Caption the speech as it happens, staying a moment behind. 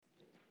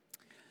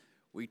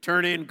We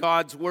turn in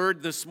God's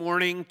Word this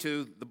morning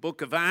to the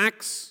book of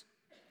Acts,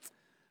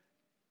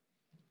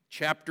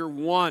 chapter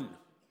 1.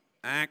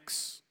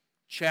 Acts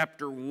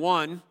chapter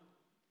 1.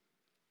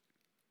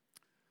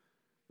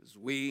 As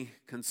we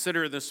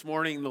consider this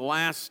morning the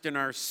last in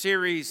our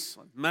series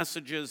of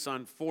messages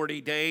on 40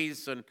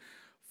 days and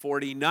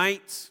 40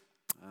 nights.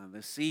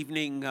 This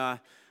evening,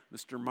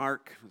 Mr.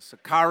 Mark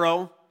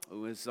Sakaro,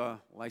 who is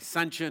a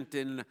licentiate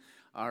in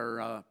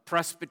our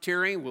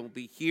presbytery, will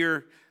be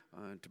here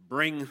to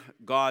bring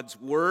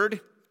God's Word,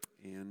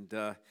 and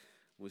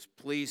was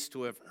pleased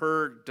to have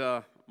heard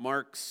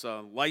Mark's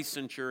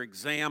licensure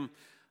exam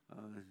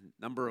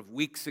a number of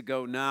weeks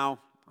ago now.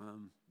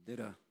 Did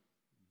a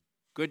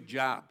good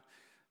job,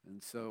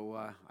 and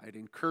so I'd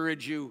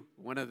encourage you.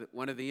 One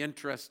of the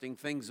interesting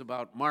things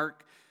about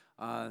Mark,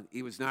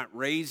 he was not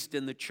raised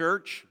in the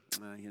church.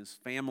 His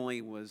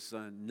family was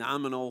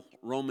nominal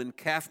Roman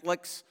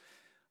Catholics,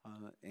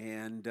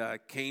 and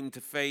came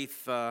to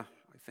faith.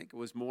 I think it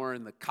was more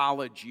in the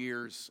college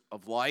years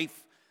of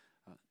life,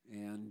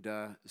 and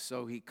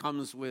so he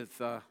comes with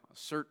a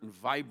certain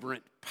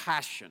vibrant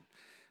passion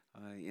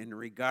in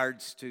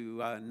regards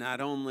to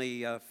not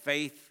only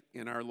faith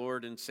in our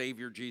Lord and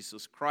Savior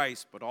Jesus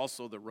Christ, but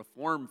also the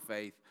Reformed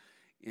faith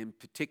in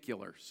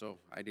particular. So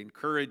I'd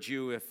encourage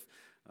you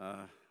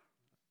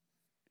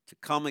to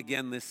come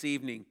again this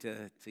evening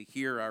to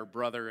hear our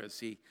brother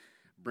as he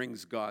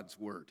brings God's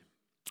Word.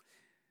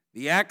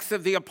 The Acts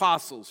of the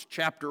Apostles,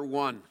 chapter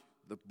 1.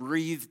 The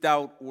breathed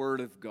out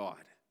Word of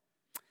God.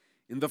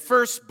 In the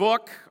first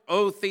book,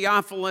 O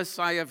Theophilus,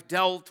 I have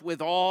dealt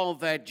with all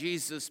that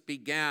Jesus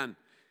began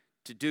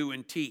to do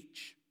and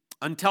teach,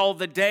 until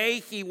the day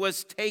he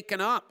was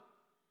taken up,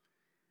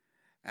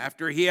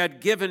 after he had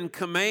given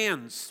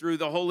commands through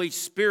the Holy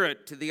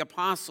Spirit to the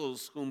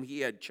apostles whom he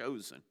had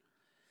chosen.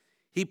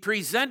 He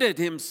presented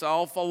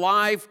himself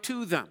alive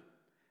to them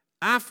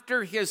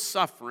after his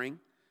suffering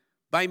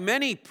by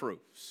many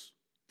proofs,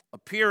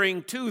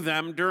 appearing to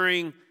them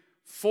during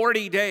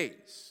 40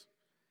 days,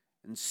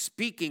 and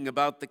speaking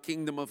about the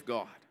kingdom of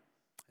God.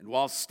 And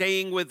while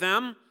staying with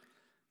them,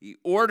 he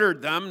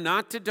ordered them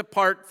not to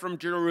depart from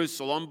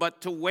Jerusalem,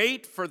 but to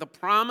wait for the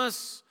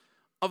promise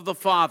of the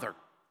Father,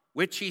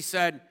 which he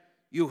said,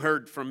 you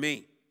heard from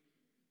me.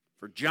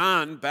 For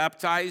John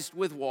baptized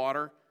with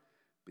water,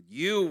 but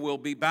you will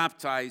be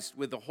baptized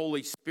with the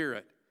Holy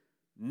Spirit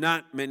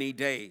not many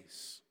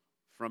days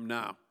from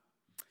now.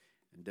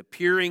 And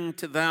appearing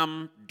to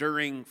them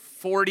during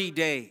 40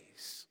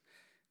 days,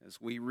 as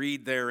we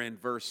read there in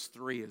verse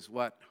 3, is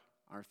what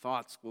our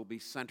thoughts will be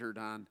centered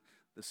on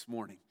this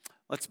morning.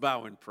 Let's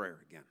bow in prayer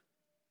again.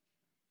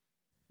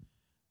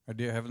 Our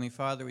dear Heavenly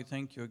Father, we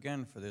thank you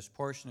again for this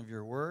portion of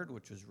your word,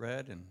 which was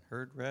read and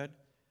heard read.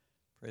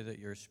 Pray that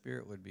your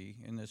Spirit would be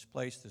in this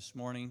place this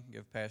morning.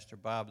 Give Pastor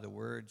Bob the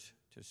words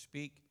to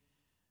speak.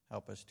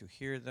 Help us to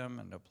hear them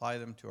and apply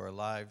them to our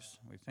lives.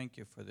 We thank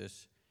you for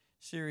this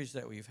series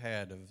that we've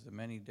had of the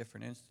many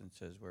different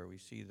instances where we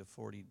see the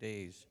 40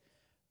 days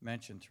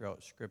mentioned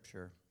throughout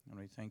Scripture, and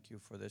we thank you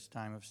for this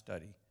time of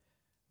study.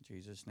 In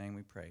Jesus' name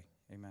we pray.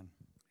 Amen.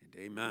 And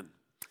amen.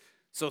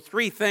 So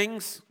 3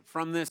 things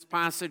from this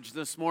passage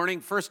this morning.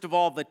 First of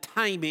all, the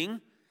timing.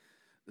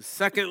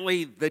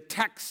 Secondly, the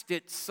text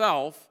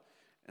itself.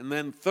 And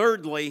then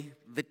thirdly,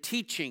 the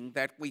teaching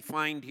that we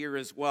find here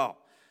as well.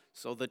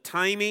 So the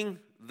timing,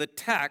 the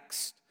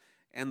text,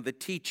 and the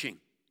teaching.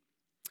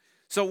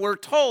 So we're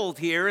told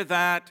here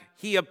that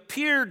he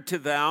appeared to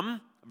them,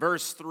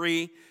 verse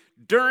 3,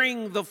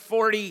 during the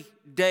 40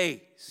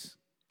 days.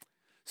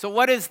 So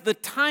what is the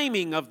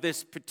timing of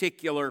this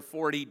particular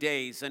 40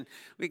 days? And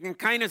we can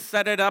kind of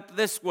set it up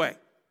this way.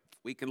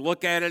 We can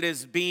look at it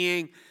as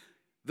being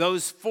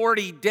those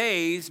 40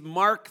 days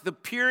mark the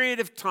period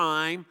of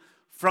time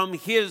from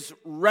his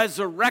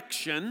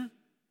resurrection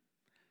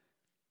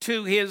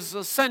to his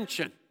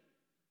ascension.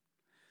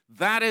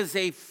 That is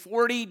a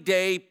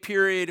 40-day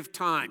period of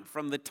time.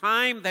 From the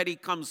time that he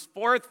comes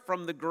forth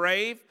from the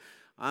grave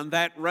on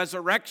that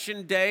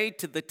resurrection day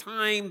to the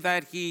time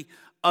that he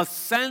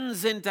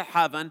ascends into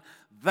heaven,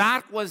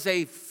 that was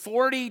a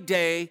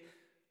 40-day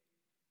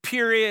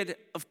period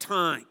of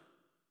time.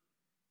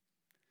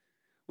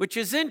 Which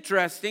is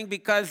interesting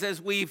because as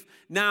we've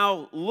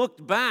now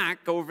looked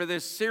back over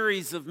this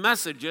series of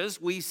messages,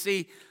 we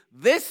see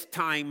this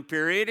time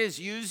period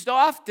is used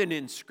often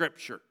in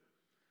Scripture.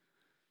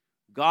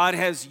 God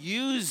has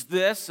used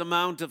this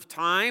amount of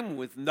time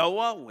with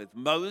Noah, with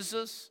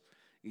Moses.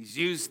 He's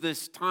used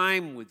this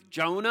time with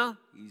Jonah.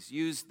 He's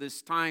used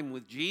this time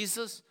with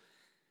Jesus.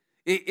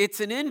 It's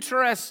an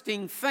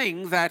interesting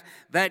thing that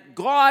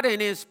God in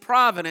his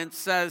providence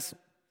says,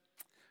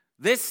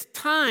 this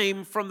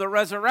time from the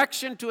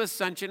resurrection to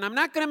ascension, I'm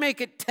not going to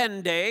make it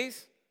 10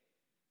 days.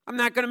 I'm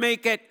not going to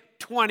make it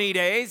 20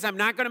 days. I'm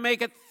not going to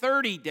make it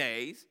 30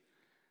 days.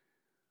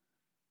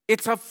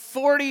 It's a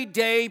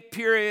 40-day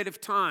period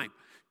of time,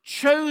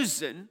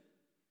 chosen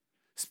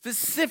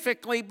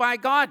specifically by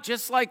God,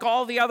 just like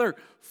all the other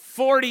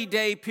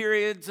 40-day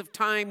periods of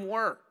time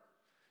were.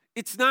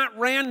 It's not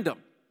random.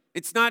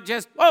 It's not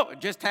just,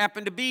 it just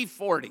happened to be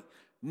 40.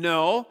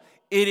 No,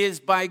 it is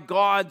by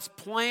God's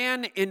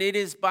plan and it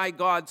is by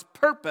God's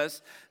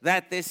purpose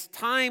that this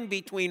time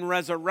between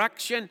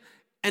resurrection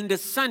and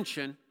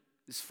ascension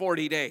is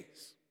 40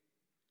 days.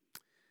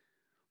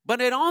 But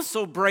it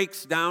also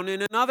breaks down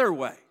in another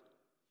way.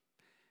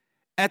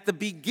 At the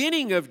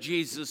beginning of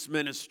Jesus'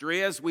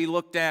 ministry, as we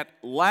looked at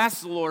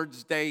last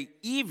Lord's Day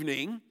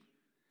evening,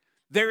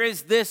 there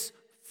is this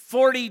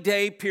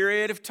 40-day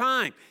period of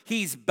time.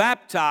 He's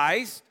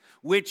baptized,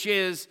 which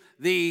is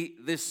the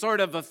sort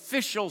of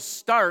official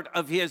start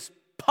of his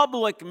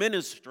public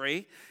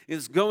ministry,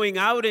 is going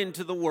out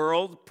into the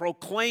world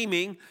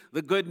proclaiming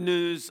the good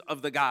news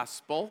of the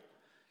gospel.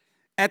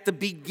 At the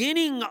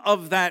beginning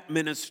of that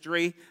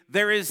ministry,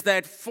 there is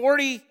that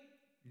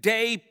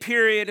 40-day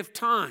period of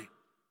time.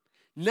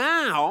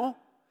 Now,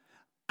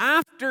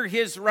 after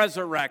his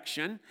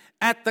resurrection,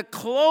 at the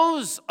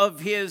close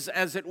of his,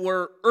 as it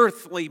were,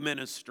 earthly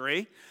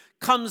ministry,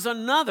 comes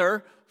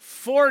another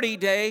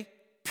 40-day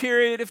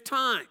period of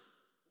time.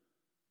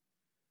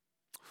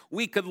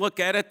 We could look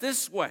at it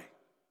this way.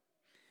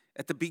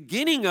 At the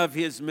beginning of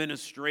his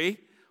ministry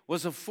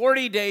was a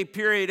 40-day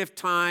period of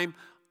time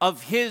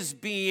of his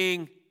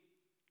being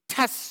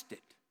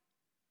tested.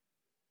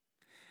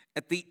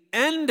 At the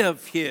end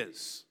of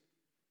his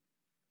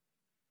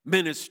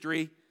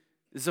ministry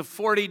is a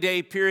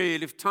 40-day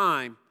period of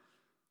time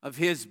of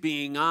his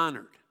being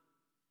honored.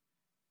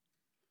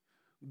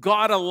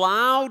 God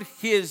allowed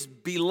his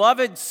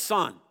beloved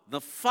Son,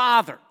 the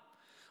Father,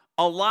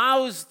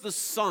 allows the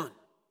Son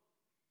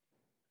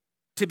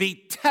to be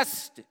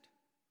tested.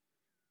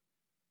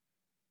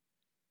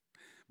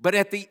 But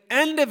at the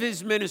end of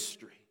his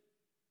ministry,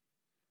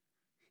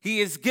 he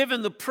is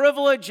given the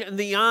privilege and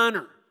the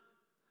honor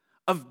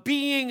of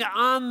being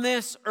on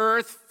this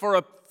earth for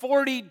a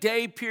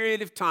 40-day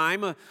period of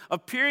time, a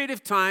period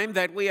of time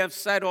that we have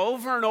said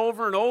over and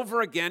over and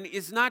over again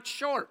is not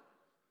short.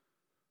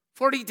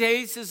 40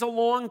 days is a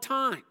long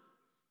time.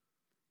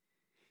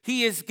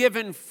 He is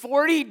given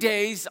 40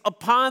 days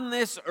upon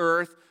this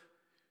earth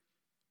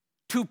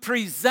to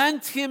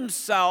present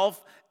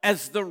himself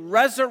as the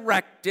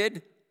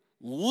resurrected,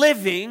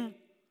 living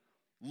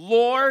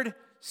Lord,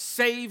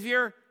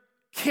 Savior,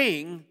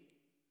 King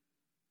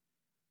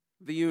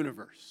of the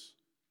universe.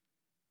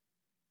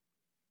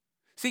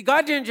 See,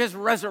 God didn't just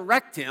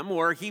resurrect him,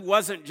 or he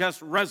wasn't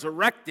just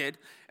resurrected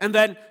and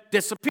then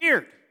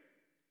disappeared.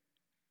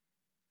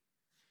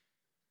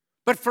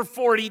 But for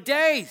 40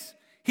 days,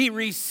 he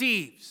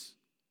receives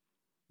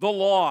the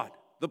laud,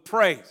 the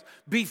praise,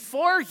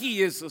 before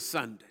he is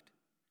ascended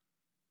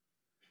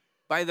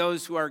by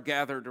those who are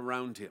gathered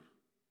around him.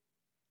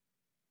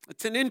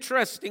 It's an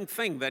interesting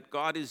thing that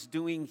God is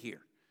doing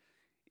here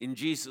in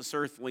Jesus'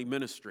 earthly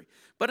ministry.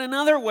 But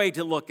another way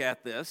to look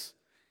at this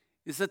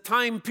is a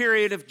time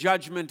period of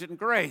judgment and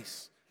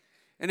grace.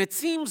 And it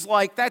seems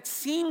like that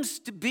seems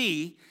to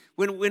be,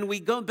 when we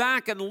go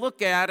back and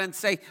look at and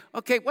say,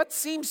 okay, what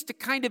seems to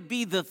kind of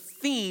be the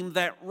theme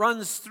that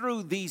runs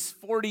through these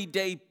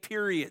 40-day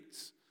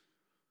periods?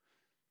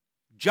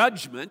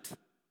 Judgment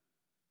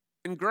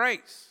and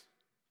grace.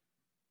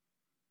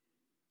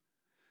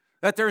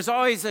 That there's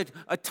always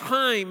a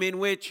time in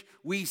which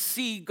we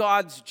see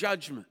God's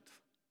judgment.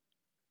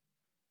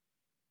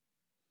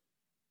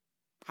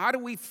 How do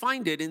we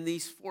find it in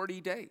these 40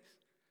 days?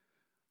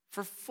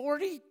 For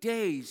 40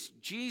 days,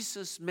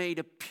 Jesus made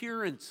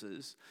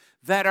appearances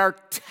that are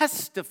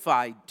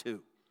testified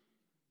to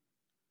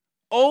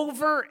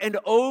over and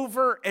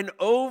over and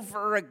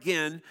over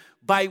again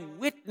by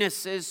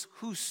witnesses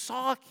who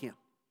saw him.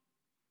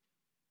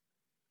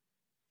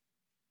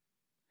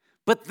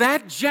 But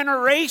that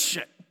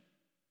generation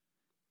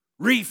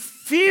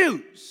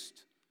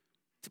refused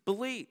to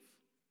believe.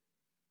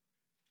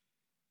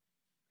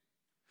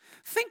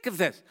 Think of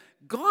this.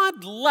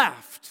 God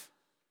left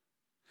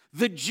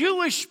the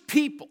Jewish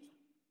people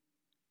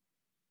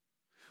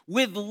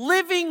with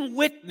living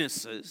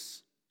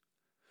witnesses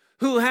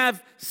who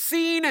have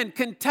seen and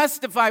can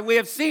testify, we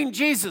have seen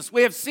Jesus,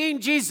 we have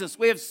seen Jesus,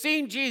 we have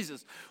seen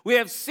Jesus, we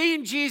have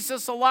seen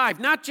Jesus alive,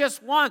 not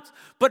just once,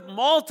 but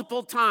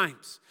multiple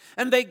times.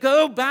 And they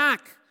go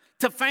back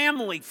to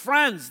family,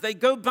 friends, they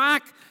go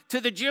back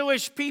to the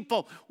Jewish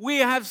people. We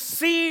have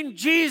seen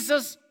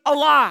Jesus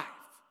alive.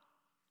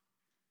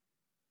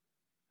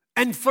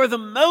 And for the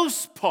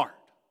most part,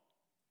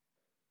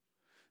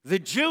 the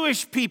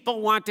Jewish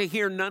people want to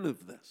hear none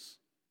of this.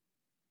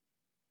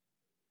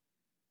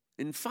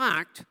 In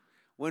fact,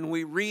 when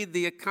we read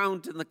the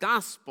account in the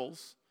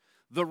Gospels,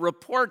 the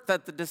report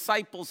that the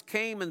disciples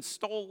came and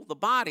stole the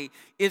body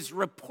is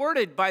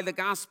reported by the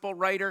Gospel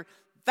writer.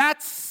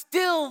 That's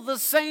still the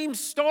same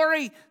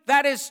story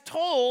that is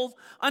told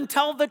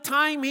until the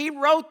time he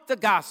wrote the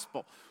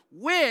Gospel,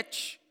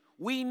 which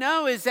we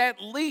know is at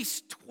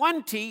least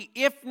 20,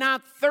 if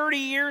not 30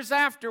 years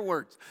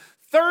afterwards.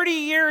 30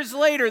 years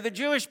later, the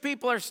Jewish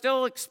people are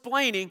still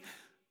explaining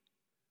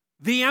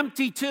the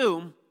empty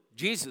tomb.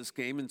 Jesus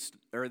came,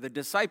 or the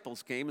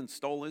disciples came and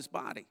stole his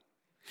body.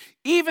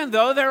 Even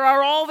though there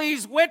are all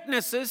these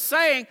witnesses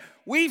saying,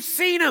 we've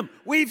seen him,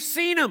 we've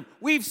seen him,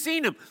 we've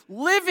seen him.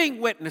 Living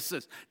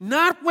witnesses,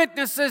 not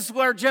witnesses who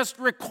are just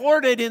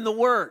recorded in the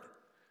Word.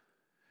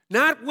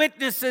 Not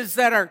witnesses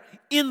that are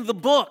in the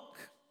book,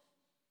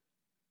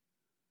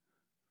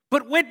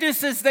 but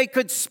witnesses they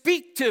could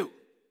speak to.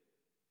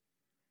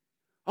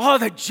 Oh,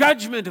 the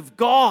judgment of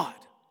God.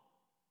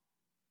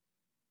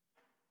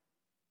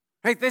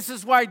 Right? This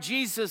is why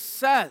Jesus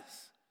says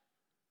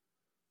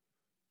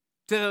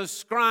to those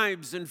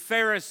scribes and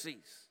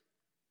Pharisees,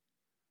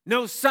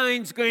 no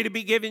sign's going to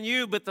be given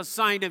you but the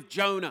sign of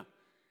Jonah.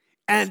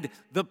 And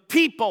the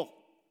people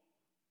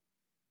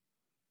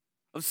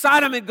of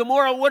Sodom and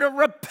Gomorrah would have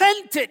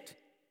repented,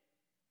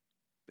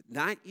 but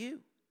not you.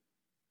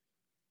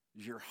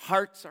 Your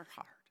hearts are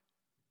hard.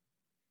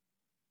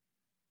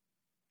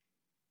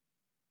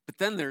 But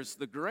then there's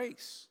the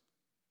grace.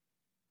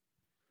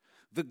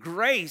 The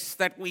grace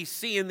that we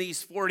see in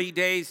these 40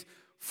 days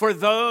for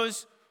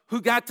those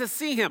who got to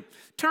see him.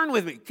 Turn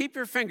with me. Keep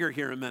your finger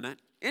here a minute.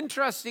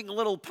 Interesting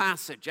little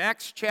passage.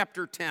 Acts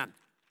chapter 10.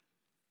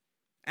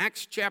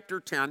 Acts chapter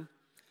 10.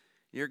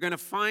 You're going to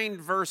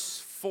find verse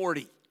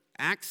 40.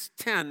 Acts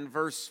 10,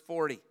 verse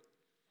 40.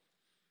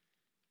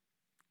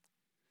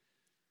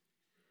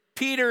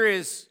 Peter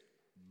is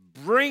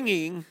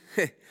bringing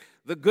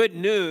the good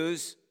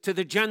news to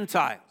the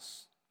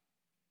Gentiles.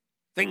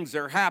 Things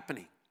are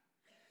happening.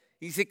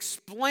 He's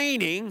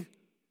explaining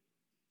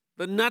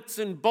the nuts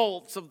and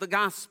bolts of the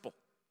gospel.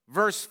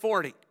 Verse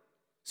 40.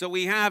 So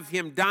we have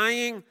him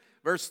dying,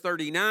 verse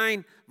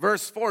 39,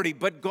 verse 40.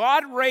 But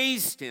God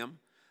raised him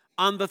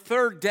on the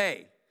third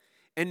day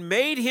and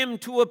made him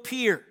to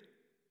appear.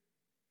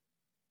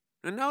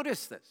 Now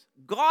notice this.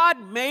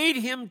 God made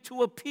him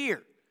to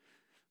appear.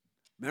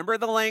 Remember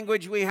the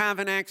language we have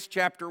in Acts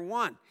chapter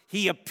 1.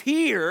 He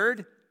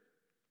appeared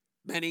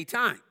many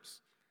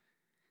times.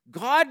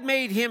 God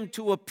made him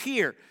to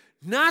appear,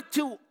 not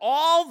to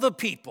all the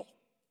people,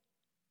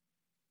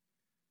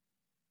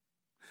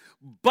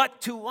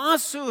 but to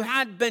us who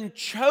had been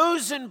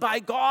chosen by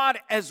God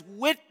as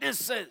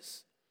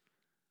witnesses,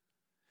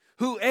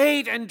 who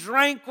ate and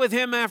drank with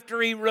him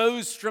after he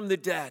rose from the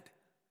dead.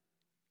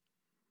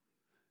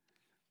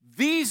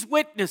 These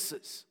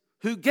witnesses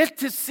who get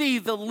to see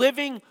the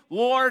living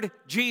Lord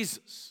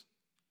Jesus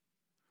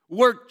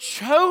were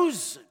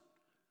chosen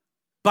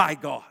by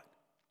God.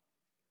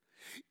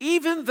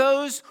 Even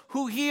those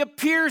who he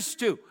appears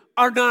to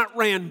are not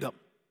random,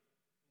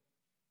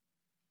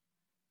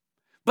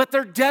 but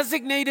they're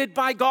designated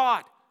by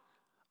God.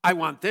 I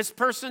want this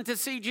person to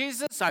see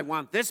Jesus. I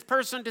want this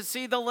person to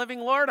see the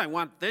living Lord. I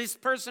want this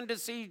person to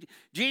see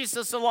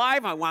Jesus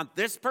alive. I want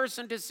this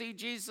person to see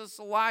Jesus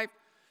alive,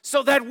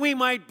 so that we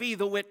might be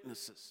the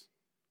witnesses.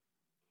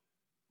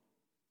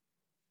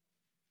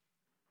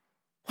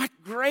 What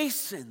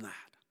grace in that.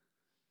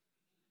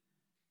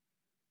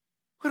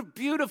 What a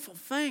beautiful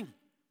thing.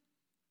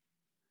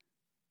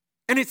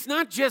 And it's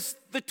not just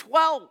the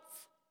 12.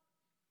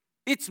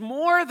 It's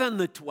more than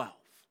the 12.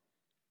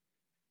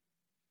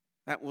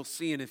 That we'll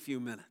see in a few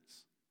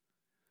minutes.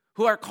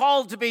 Who are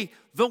called to be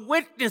the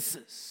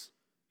witnesses.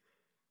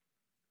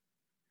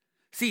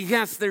 See,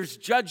 yes, there's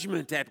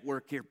judgment at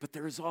work here, but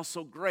there is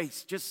also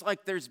grace, just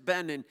like there's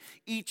been in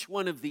each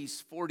one of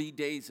these 40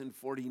 days and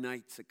 40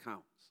 nights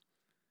accounts.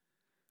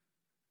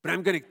 But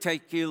I'm going to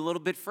take you a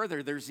little bit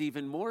further. There's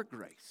even more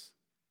grace.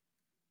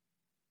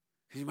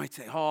 You might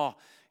say, oh,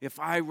 if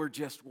I were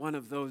just one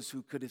of those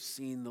who could have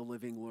seen the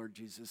living Lord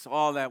Jesus,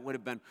 oh, that would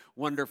have been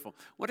wonderful.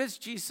 What does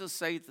Jesus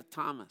say to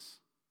Thomas?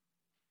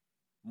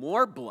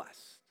 More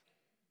blessed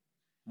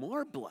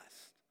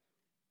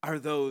are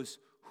those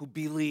who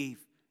believe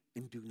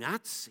and do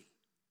not see.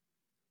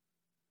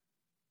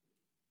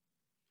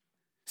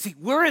 See,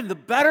 we're in the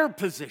better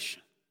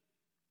position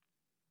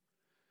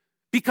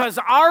because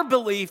our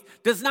belief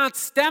does not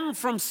stem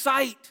from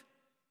sight.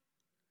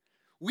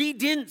 We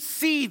didn't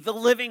see the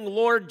living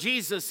Lord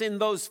Jesus in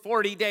those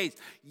 40 days,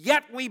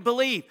 yet we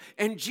believe.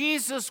 And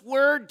Jesus'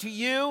 word to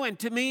you and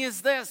to me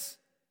is this: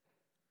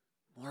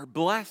 more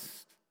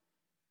blessed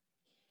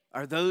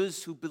are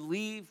those who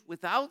believe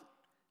without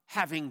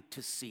having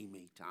to see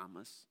me,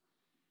 Thomas.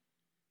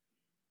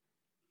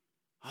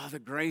 Oh, the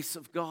grace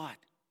of God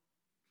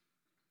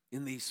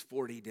in these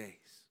 40 days.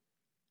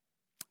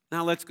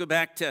 Now let's go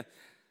back to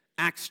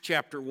Acts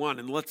chapter 1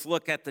 and let's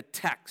look at the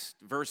text,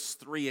 verse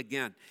 3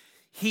 again.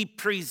 He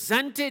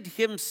presented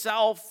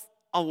himself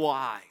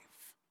alive.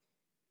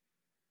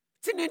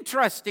 It's an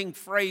interesting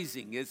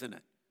phrasing, isn't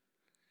it?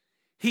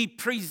 He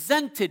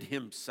presented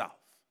himself.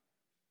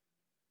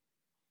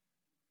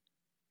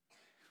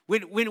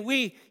 When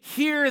we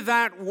hear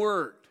that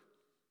word,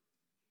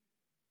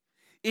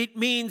 it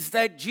means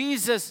that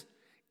Jesus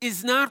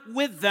is not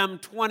with them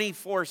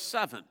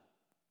 24/7.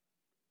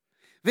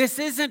 This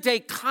isn't a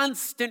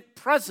constant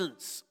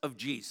presence of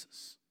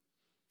Jesus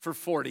for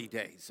 40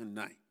 days and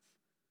nights.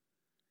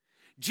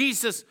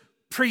 Jesus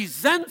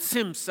presents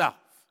himself.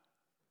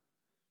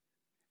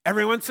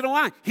 Every once in a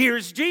while,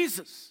 here's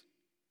Jesus.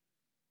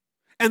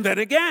 And then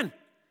again,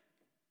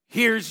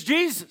 here's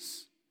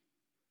Jesus.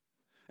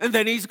 And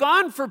then he's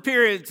gone for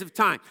periods of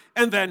time.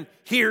 And then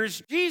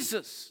here's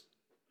Jesus.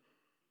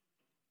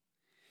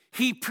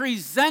 He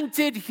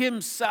presented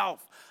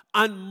himself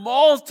on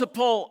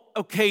multiple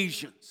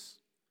occasions,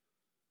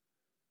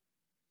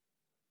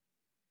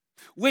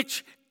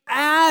 which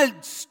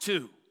adds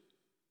to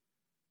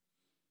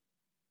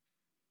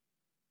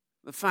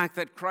the fact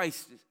that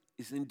Christ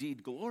is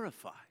indeed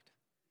glorified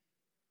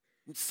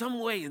in some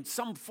way, in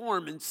some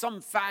form, in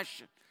some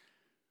fashion.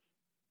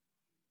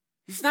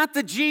 He's not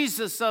the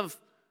Jesus of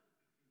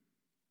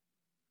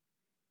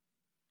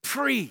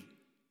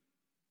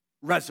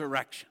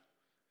pre-resurrection.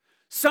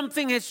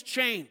 Something has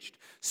changed.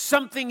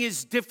 Something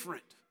is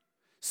different.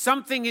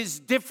 Something is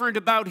different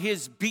about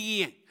his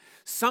being.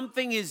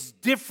 Something is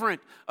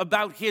different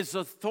about his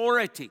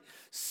authority.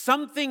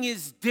 Something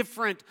is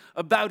different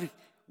about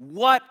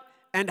what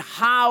and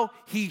how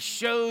he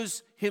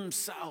shows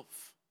himself.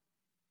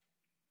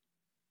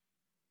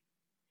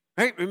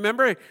 Right?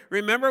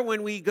 Remember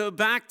when we go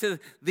back to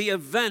the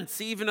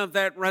events even of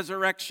that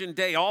resurrection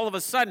day, all of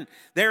a sudden,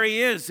 there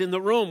he is in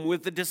the room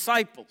with the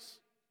disciples.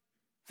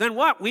 Then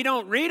what? We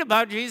don't read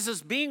about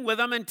Jesus being with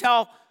them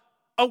until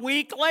a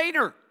week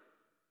later.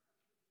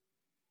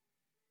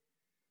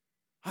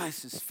 Oh,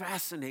 this is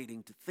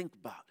fascinating to think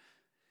about.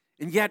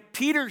 And yet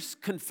Peter's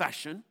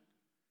confession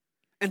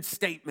and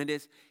statement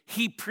is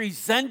he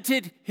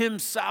presented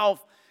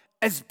himself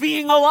as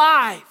being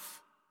alive.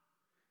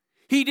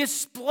 He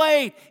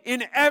displayed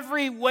in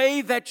every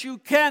way that you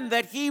can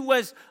that he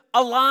was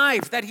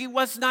alive, that he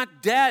was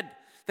not dead,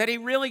 that he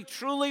really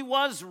truly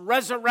was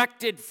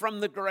resurrected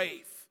from the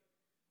grave.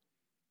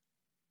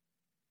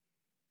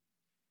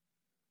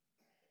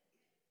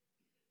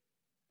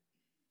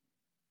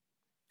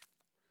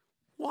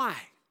 Why?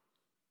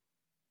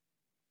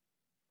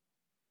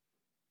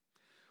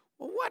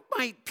 Well, what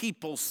might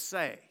people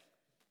say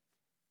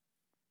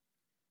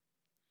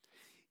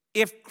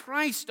if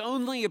Christ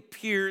only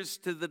appears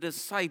to the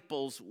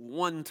disciples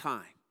one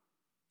time?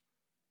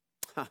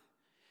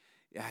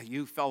 Yeah,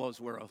 you fellows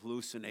were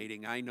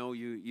hallucinating. I know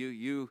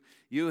you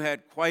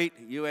had quite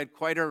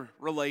a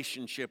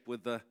relationship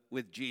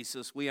with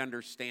Jesus. We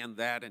understand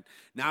that, and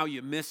now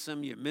you miss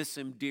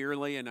him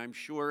dearly. And I'm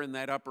sure in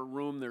that upper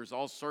room there's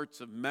all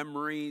sorts of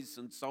memories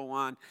and so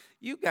on.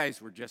 You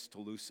guys were just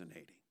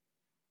hallucinating.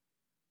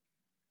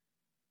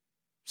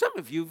 Some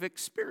of you've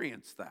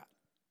experienced that.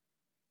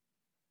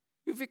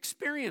 You've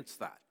experienced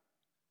that.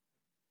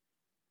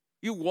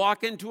 You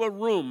walk into a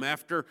room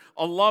after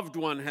a loved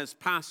one has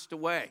passed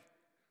away.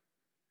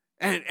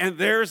 And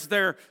there's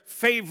their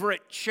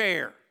favorite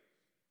chair.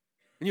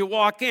 And you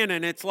walk in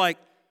and it's like,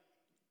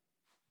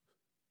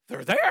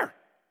 they're there.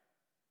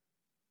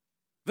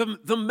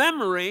 The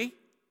memory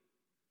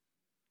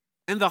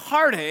and the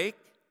heartache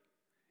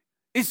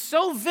is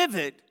so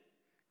vivid,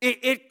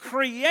 it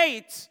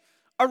creates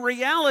a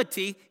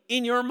reality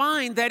in your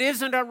mind that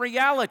isn't a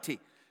reality.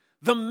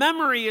 The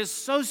memory is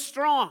so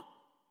strong.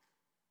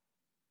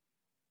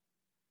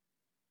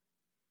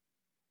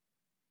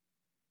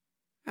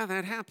 How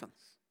that happens.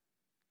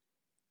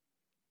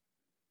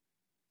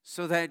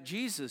 So that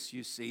Jesus,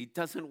 you see,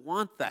 doesn't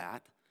want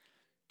that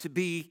to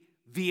be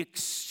the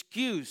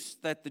excuse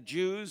that the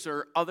Jews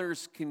or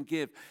others can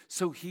give.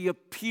 So he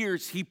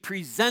appears, he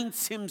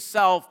presents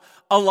himself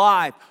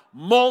alive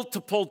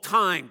multiple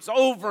times,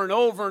 over and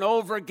over and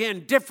over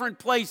again, different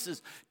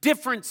places,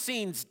 different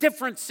scenes,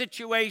 different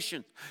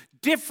situations,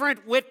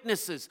 different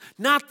witnesses,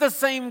 not the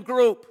same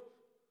group,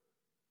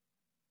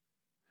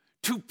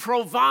 to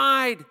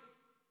provide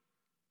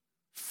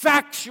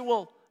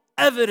factual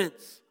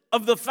evidence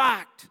of the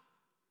fact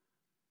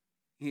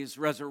he is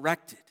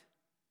resurrected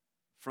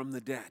from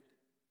the dead.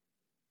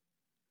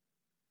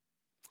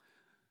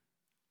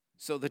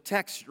 So the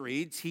text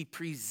reads, he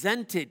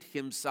presented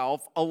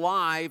himself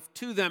alive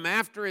to them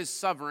after his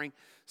suffering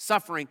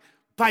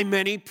by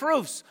many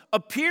proofs,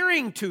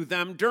 appearing to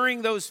them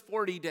during those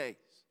 40 days.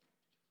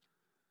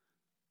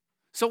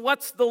 So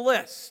what's the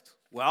list?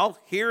 Well,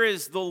 here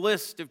is the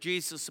list of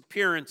Jesus'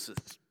 appearances.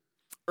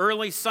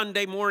 Early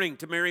Sunday morning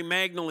to Mary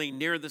Magdalene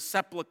near the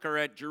sepulchre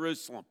at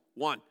Jerusalem,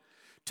 1.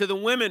 To the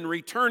women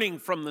returning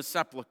from the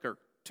sepulchre,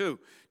 2.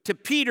 To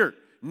Peter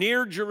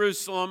near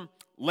Jerusalem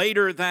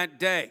later that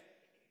day,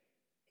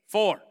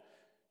 4.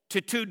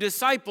 To 2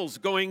 disciples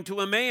going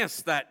to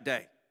Emmaus that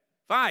day,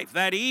 5.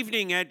 That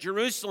evening at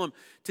Jerusalem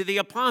to the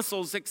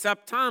apostles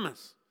except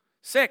Thomas,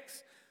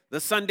 6. The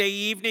Sunday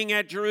evening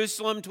at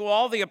Jerusalem to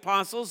all the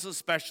apostles,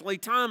 especially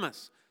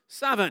Thomas,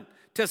 7.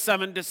 To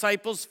 7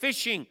 disciples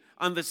fishing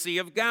on the Sea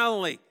of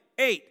Galilee,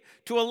 8.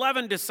 To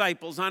 11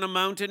 disciples on a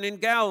mountain in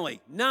Galilee,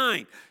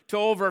 9. To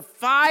over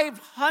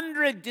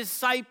 500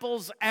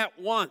 disciples at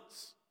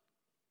once.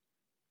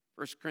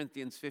 1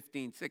 Corinthians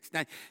 15:6.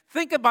 Now,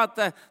 think about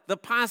the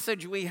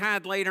passage we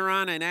had later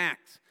on in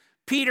Acts.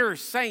 Peter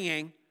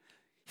saying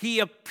he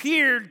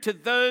appeared to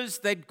those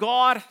that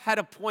God had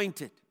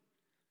appointed.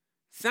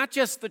 It's not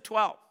just the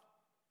 12.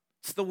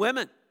 It's the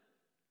women.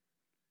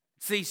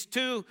 It's these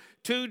two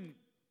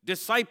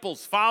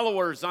disciples,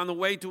 followers on the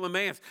way to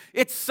Emmaus.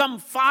 It's some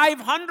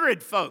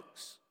 500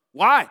 folks.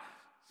 Why?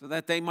 so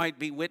that they might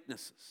be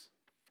witnesses.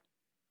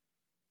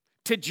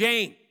 To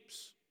James,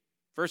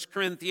 1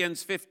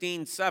 Corinthians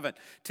 15:7,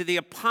 to the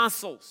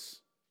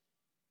apostles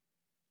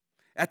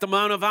at the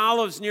Mount of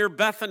Olives near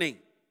Bethany.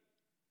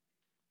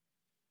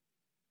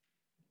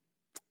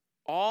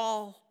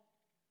 All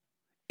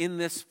in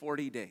this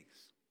 40 days.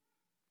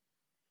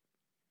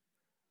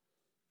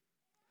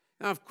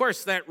 Now, of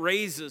course, that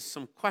raises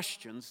some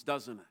questions,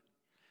 doesn't it?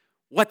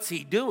 What's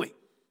he doing?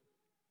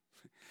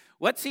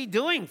 What's he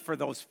doing for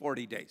those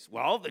 40 days?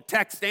 Well, the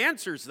text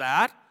answers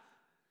that.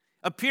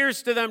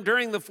 Appears to them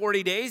during the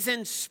 40 days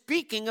and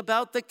speaking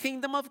about the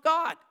kingdom of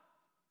God.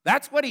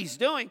 That's what he's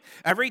doing.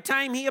 Every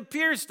time he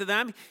appears to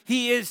them,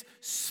 he is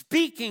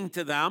speaking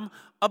to them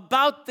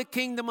about the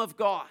kingdom of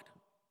God.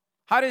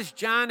 How does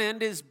John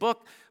end his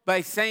book?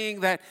 By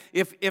saying that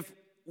if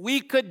we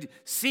could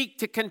seek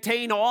to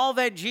contain all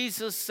that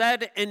Jesus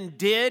said and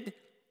did,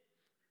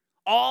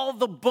 all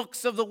the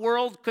books of the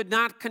world could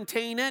not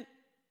contain it.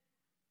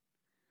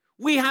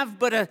 We have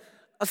but a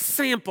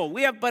sample.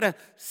 We have but a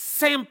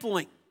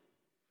sampling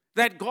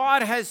that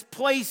God has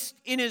placed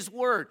in his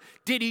word.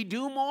 Did he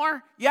do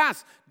more?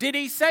 Yes. Did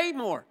he say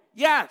more?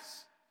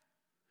 Yes.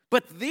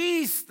 But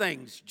these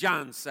things,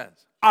 John says,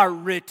 are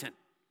written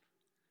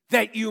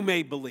that you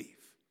may believe.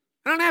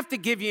 I don't have to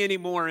give you any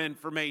more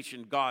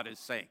information, God is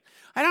saying.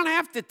 I don't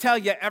have to tell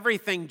you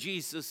everything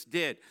Jesus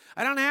did.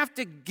 I don't have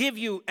to give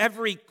you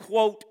every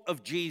quote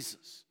of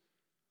Jesus.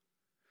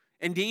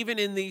 And even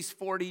in these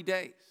 40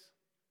 days,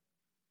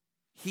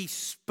 he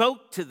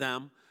spoke to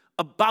them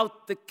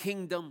about the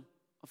kingdom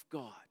of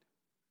God.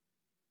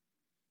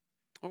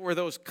 What were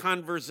those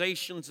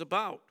conversations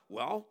about?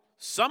 Well,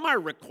 some are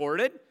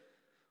recorded.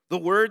 The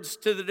words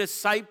to the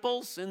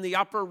disciples in the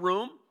upper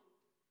room,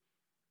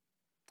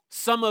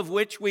 some of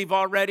which we've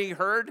already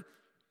heard,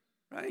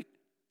 right?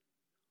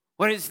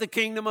 What is the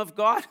kingdom of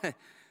God?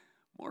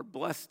 More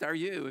blessed are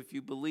you if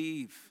you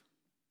believe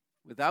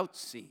without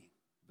seeing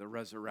the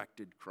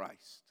resurrected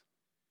Christ.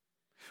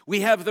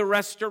 We have the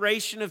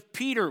restoration of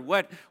Peter.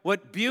 What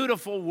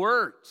beautiful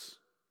words.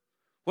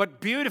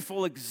 What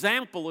beautiful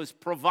example is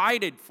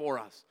provided for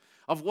us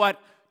of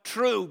what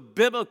true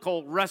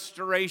biblical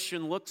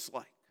restoration looks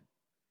like.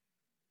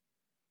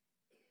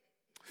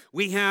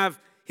 We have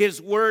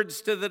his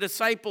words to the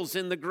disciples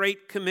in the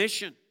Great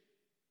Commission.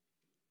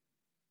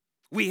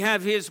 We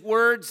have his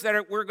words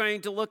that we're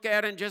going to look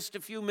at in just a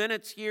few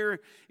minutes here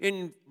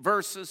in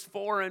verses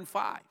 4 and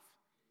 5.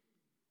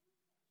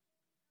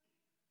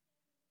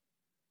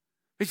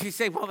 But you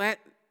say, well, that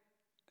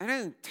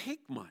doesn't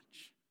take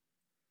much.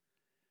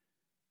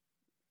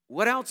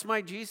 What else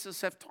might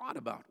Jesus have taught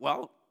about?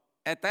 Well,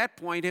 at that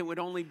point, it would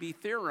only be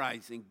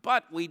theorizing.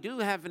 But we do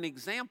have an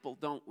example,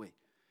 don't we?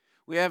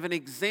 We have an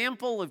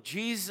example of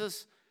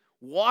Jesus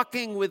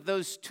walking with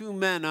those two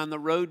men on the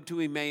road to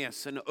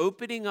Emmaus and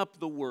opening up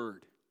the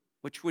Word,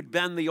 which would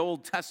been the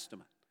Old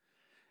Testament,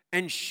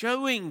 and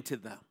showing to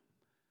them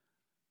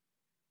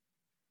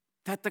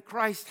that the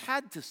Christ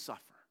had to suffer.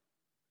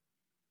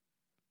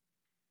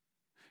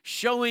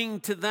 Showing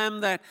to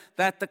them that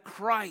the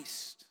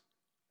Christ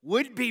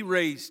would be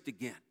raised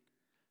again.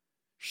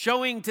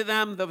 Showing to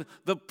them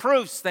the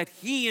proofs that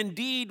he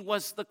indeed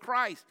was the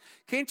Christ.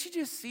 Can't you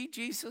just see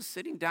Jesus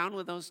sitting down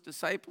with those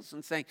disciples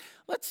and saying,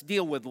 let's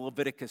deal with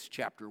Leviticus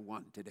chapter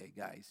 1 today,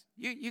 guys.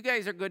 You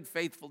guys are good,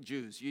 faithful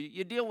Jews.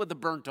 You deal with the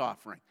burnt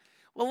offering.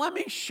 Well, let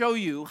me show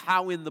you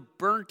how in the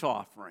burnt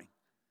offering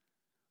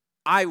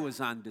I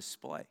was on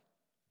display.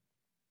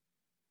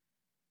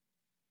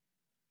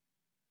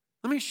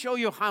 Let me show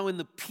you how in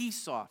the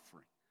peace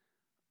offering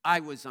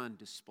I was on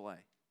display.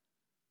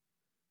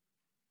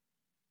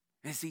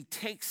 As he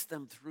takes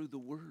them through the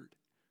Word.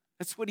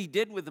 That's what he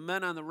did with the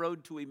men on the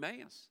road to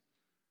Emmaus.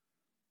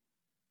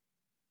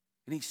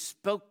 And he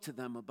spoke to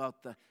them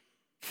about the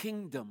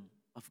kingdom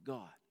of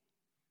God.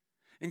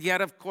 And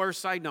yet, of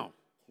course, I know,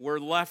 we're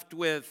left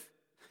with,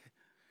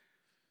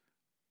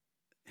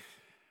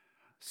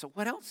 so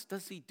what else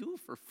does he do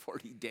for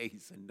 40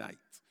 days and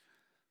nights?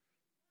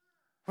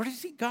 Where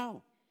does he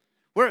go?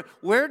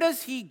 Where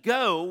does he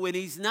go when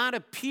he's not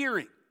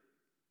appearing?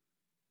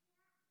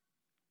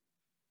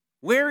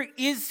 Where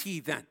is he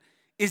then?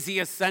 Is he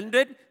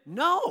ascended?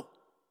 No.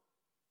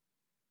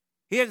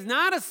 He has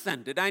not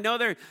ascended. I know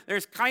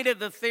there's kind of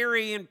the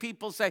theory, and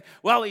people say,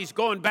 well, he's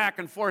going back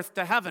and forth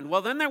to heaven.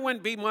 Well, then there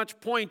wouldn't be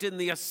much point in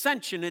the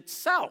ascension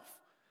itself.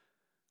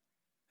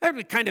 That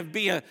would kind of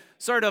be a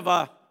sort of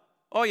a,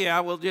 oh yeah,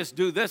 we'll just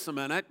do this a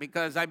minute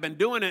because I've been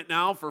doing it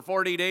now for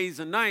 40 days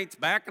and nights,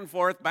 back and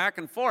forth,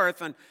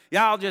 and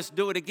yeah, I'll just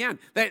do it again.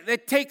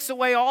 That takes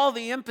away all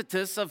the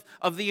impetus of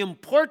the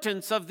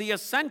importance of the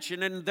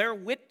ascension, and they're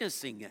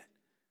witnessing it.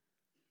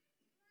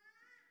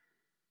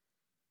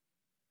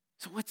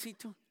 So what's he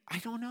doing? I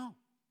don't know.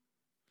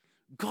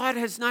 God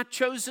has not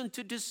chosen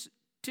to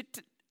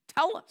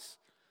tell us.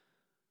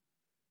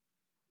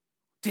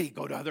 Did he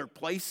go to other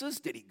places?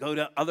 Did he go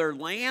to other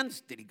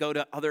lands? Did he go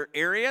to other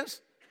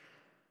areas?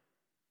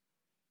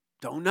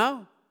 Don't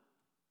know.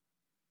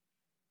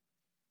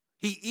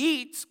 He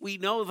eats, we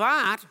know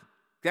that.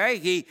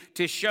 Okay,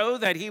 to show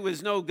that he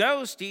was no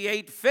ghost, he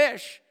ate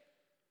fish,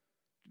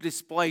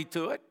 display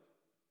to it.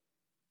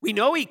 We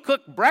know he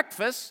cooked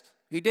breakfast.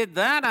 He did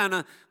that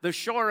on the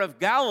shore of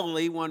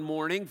Galilee one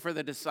morning for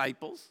the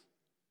disciples.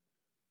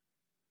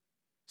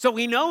 So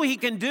we know he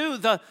can do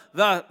the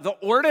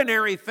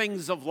ordinary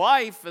things of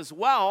life as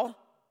well.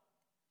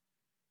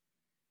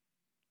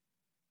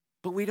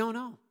 But we don't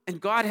know. And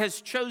God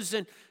has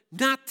chosen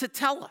not to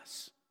tell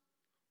us.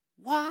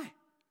 Why?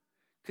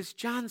 Because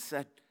John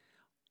said,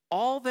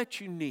 all that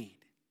you need,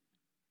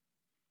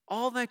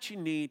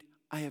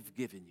 I have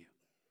given you.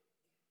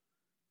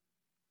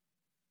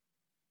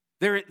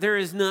 There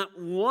is not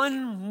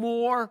one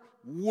more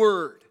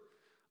word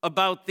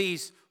about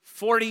these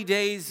 40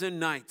 days and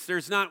nights.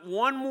 There's not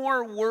one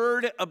more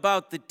word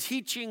about the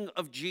teaching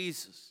of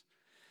Jesus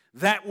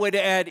that would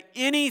add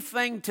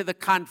anything to the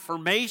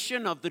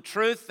confirmation of the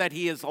truth that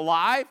he is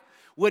alive,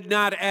 would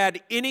not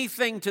add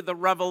anything to the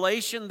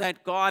revelation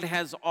that God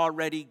has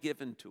already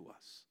given to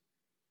us.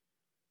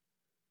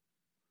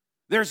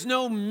 There's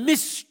no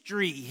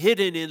mystery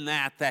hidden in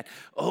that,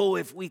 oh,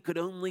 if we could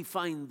only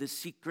find the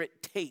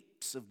secret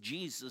tapes of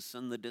Jesus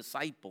and the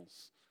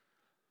disciples.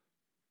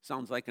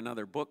 Sounds like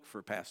another book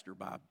for Pastor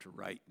Bob to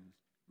write and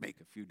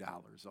make a few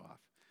dollars off.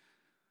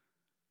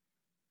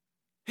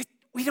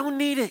 We don't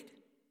need it.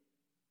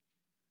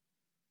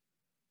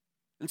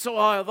 And so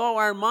although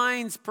our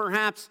minds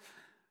perhaps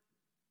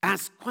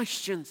ask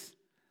questions,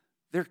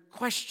 they're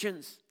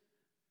questions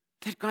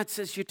that God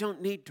says you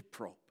don't need to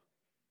probe.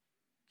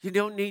 You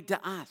don't need to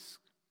ask.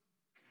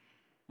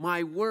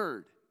 My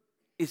word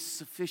is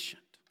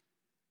sufficient.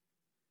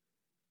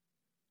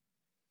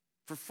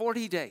 For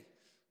 40 days,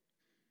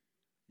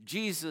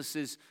 Jesus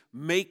is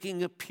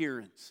making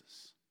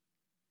appearances,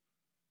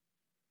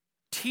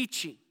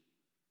 teaching,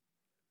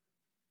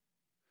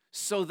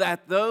 so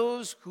that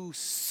those who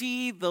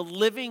see the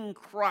living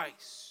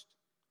Christ,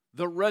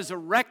 the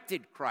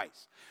resurrected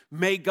Christ,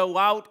 may go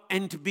out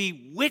and to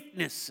be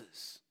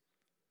witnesses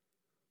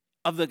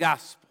of the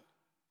gospel.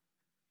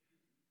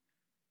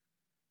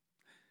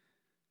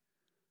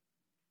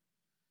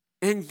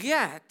 And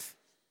yet,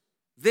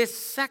 this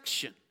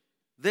section,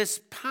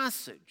 this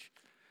passage,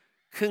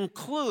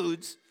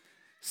 concludes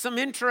some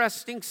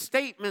interesting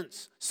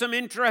statements, some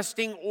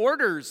interesting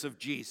orders of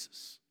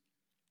Jesus.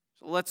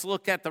 So let's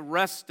look at the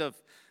rest of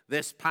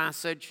this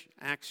passage,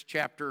 Acts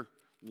chapter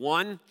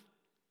 1.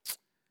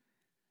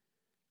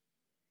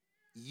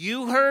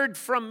 You heard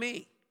from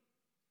me,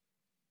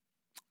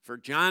 for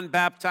John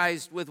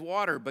baptized with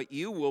water, but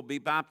you will be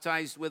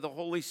baptized with the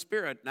Holy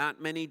Spirit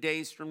not many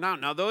days from now.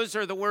 Now, those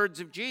are the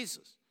words of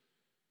Jesus.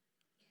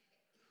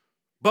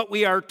 But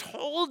we are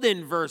told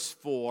in verse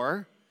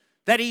 4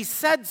 that he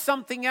said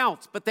something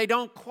else, but they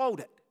don't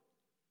quote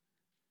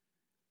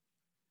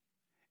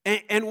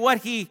it. And what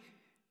he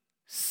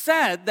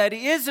said that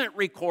isn't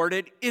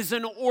recorded is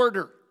an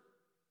order.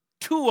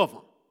 Two of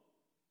them.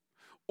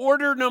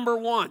 Order number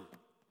 1,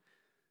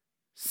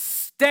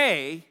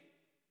 stay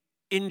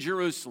in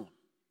Jerusalem.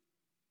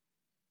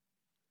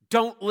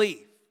 Don't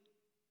leave.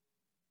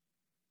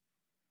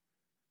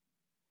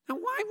 Now,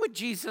 why would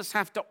Jesus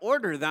have to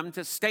order them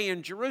to stay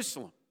in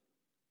Jerusalem?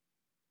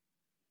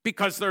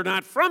 Because they're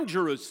not from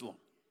Jerusalem.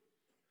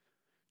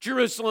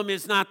 Jerusalem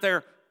is not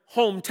their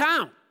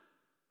hometown.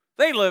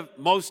 They live,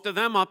 most of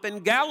them, up in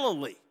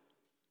Galilee.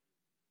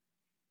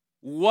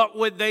 What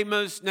would they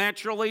most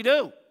naturally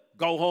do?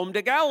 Go home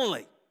to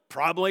Galilee.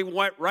 Probably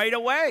went right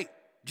away.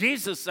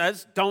 Jesus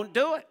says, don't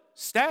do it.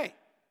 Stay.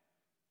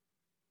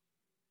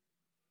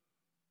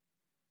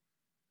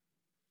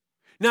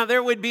 Now,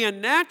 there would be a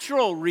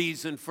natural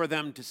reason for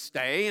them to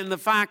stay in the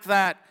fact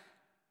that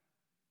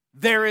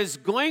there is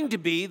going to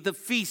be the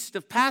Feast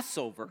of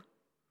Passover.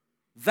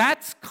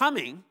 That's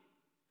coming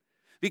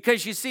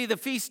because you see the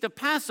Feast of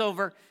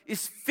Passover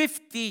is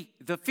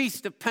the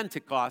Feast of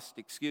Pentecost,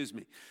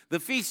 The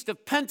Feast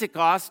of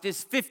Pentecost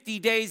is 50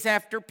 days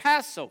after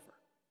Passover.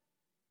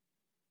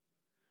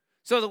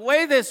 So the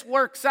way this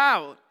works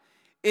out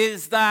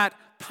is that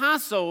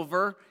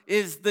Passover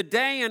is the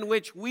day in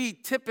which we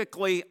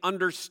typically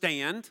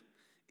understand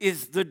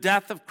is the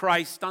death of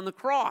Christ on the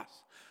cross.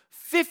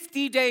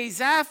 50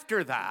 days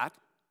after that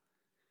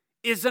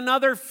is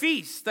another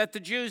feast that the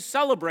Jews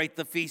celebrate,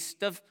 the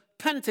Feast of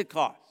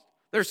Pentecost.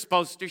 They're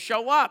supposed to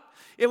show up.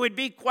 It would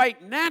be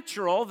quite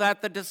natural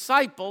that the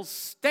disciples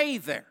stay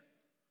there.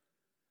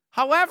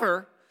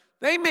 However,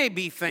 they may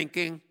be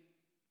thinking,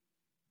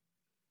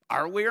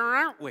 are we or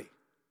aren't we?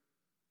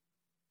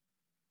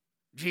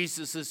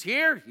 Jesus is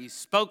here. He's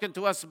spoken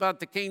to us about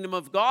the kingdom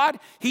of God.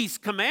 He's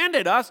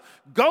commanded us,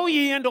 go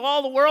ye into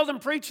all the world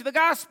and preach the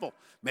gospel.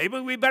 Maybe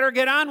we better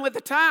get on with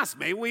the task.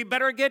 Maybe we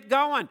better get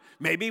going.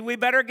 Maybe we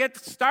better get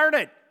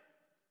started.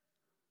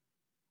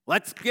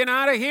 Let's get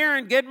out of here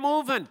and get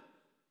moving.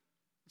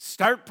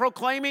 Start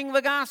proclaiming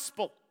the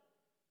gospel.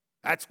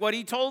 That's what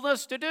he told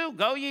us to do.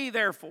 Go ye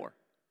therefore.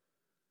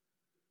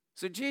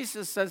 So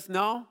Jesus says,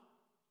 no,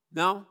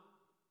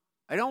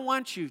 I don't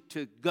want you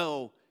to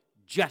go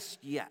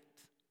just yet.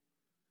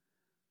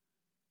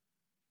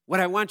 What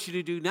I want you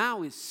to do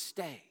now is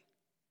stay.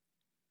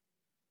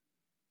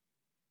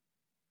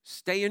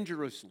 Stay in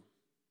Jerusalem.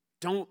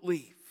 Don't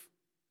leave.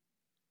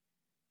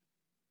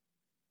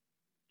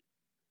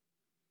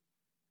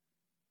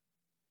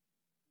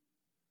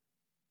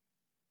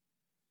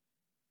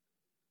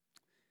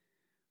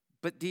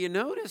 But do you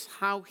notice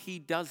how he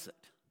does it?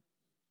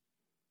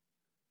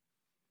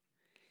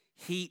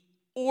 He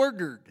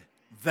ordered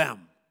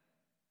them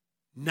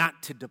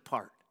not to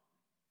depart.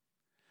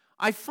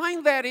 I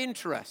find that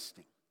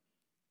interesting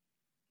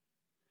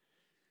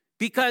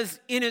because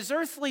in his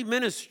earthly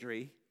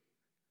ministry,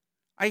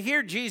 I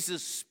hear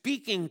Jesus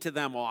speaking to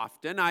them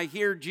often. I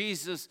hear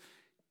Jesus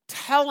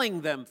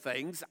telling them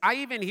things. I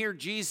even hear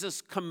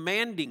Jesus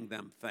commanding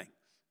them things.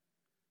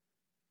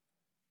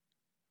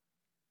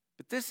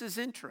 But this is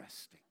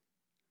interesting.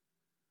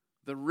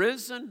 The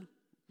risen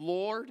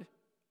Lord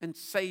and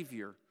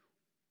Savior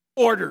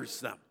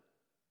orders them.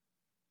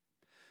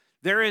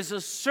 There is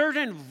a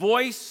certain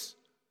voice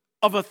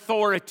of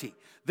authority.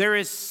 There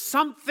is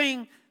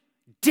something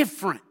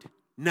different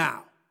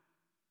now.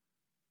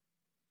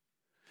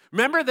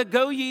 Remember the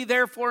go ye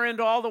therefore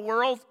into all the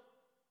world?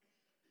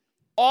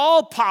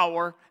 All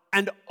power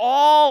and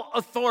all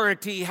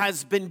authority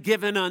has been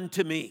given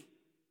unto me.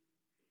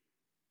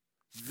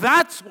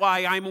 That's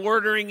why I'm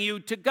ordering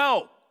you to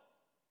go.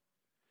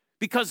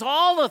 Because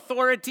all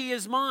authority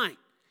is mine.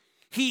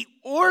 He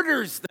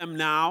orders them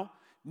now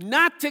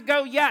not to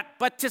go yet,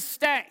 but to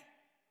stay.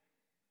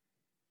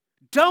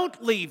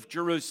 Don't leave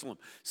Jerusalem.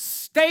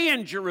 Stay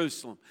in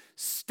Jerusalem.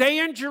 Stay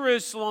in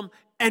Jerusalem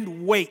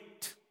and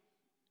wait.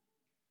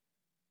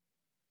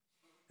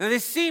 Now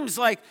this seems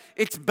like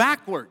it's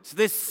backwards.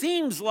 This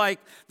seems like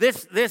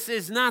this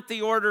is not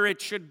the order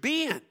it should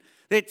be in.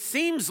 It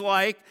seems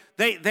like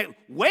they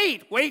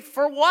wait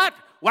for what?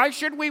 Why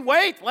should we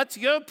wait? Let's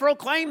go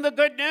proclaim the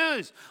good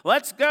news.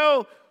 Let's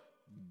go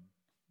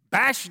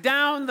bash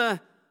down the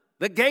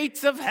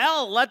gates of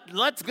hell.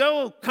 Let's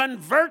go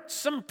convert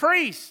some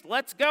priests.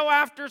 Let's go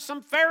after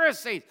some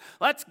Pharisees.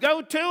 Let's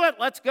go to it.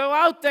 Let's go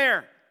out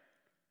there.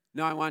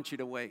 No, I want you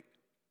to wait.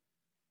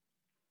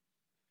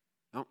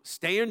 No,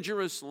 stay in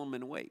Jerusalem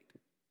and wait.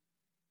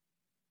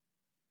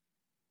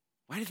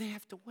 Why do they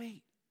have to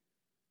wait?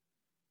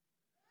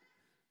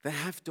 They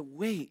have to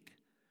wait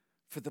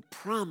for the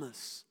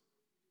promise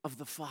of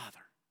the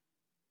Father.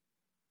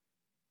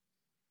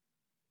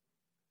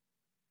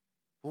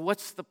 Well,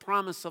 what's the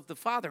promise of the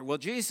Father? Well,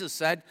 Jesus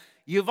said,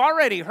 you've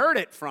already heard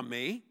it from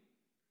me.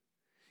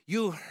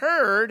 You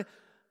heard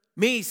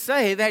me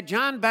say that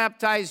John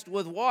baptized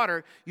with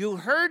water. You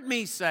heard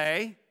me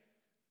say,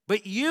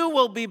 but you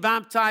will be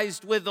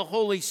baptized with the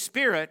Holy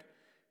Spirit,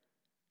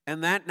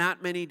 and that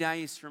not many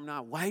days from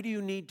now. Why do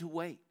you need to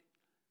wait?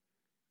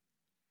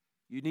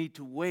 You need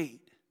to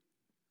wait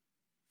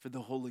for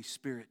the Holy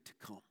Spirit to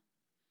come.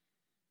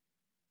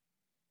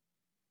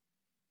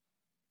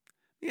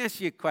 Let me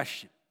ask you a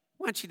question.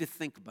 I want you to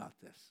think about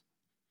this.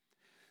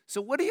 So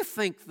what do you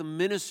think the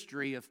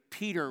ministry of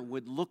Peter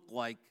would look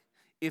like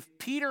if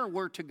Peter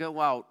were to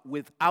go out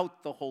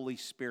without the Holy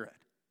Spirit?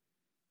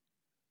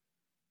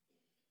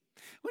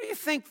 What do you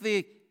think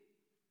the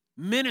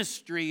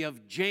ministry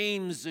of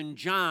James and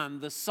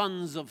John, the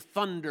sons of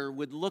thunder,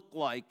 would look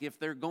like if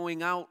they're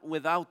going out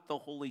without the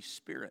Holy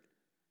Spirit?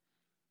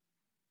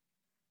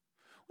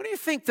 What do you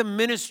think the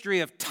ministry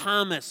of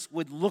Thomas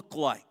would look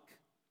like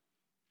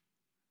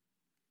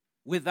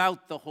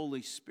without the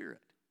Holy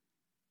Spirit?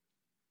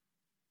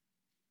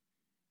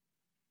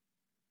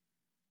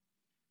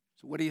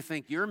 So what do you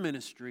think your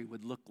ministry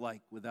would look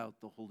like without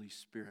the Holy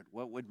Spirit?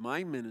 What would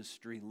my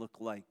ministry look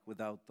like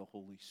without the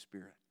Holy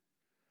Spirit?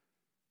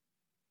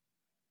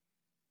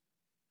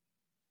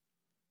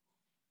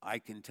 I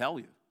can tell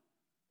you,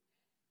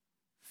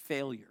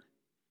 failure.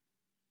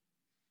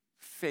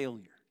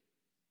 Failure.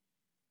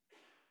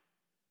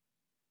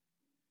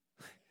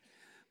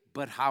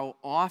 But how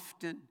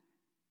often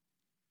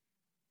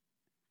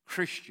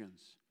Christians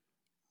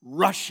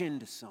rush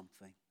into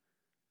something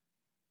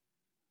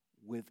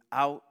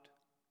without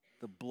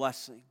the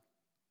blessing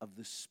of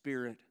the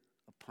Spirit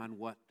upon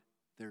what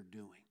they're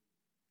doing.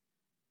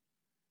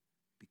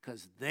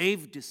 Because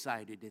they've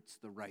decided it's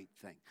the right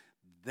thing.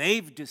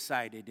 They've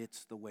decided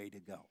it's the way to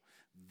go.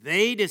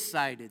 They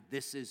decided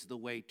this is the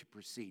way to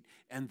proceed.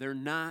 And they're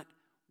not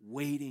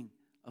waiting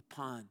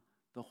upon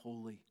the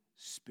Holy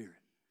Spirit.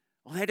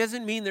 Well, that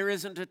doesn't mean there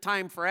isn't a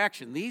time for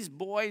action. These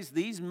boys,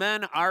 these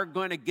men are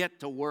going to get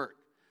to work.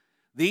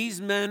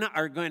 These men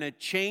are going to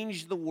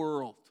change the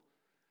world.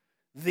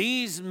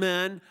 These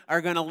men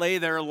are going to lay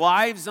their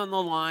lives on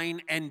the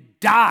line and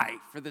die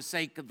for the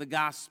sake of the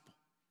gospel.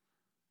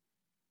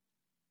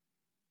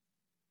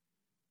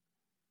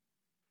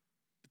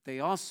 But they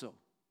also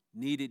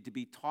needed to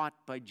be taught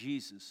by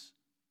Jesus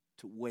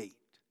to wait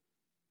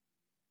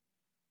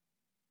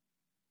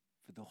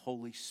for the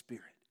Holy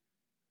Spirit.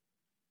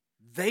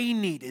 They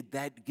needed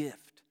that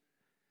gift.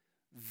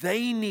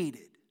 They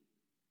needed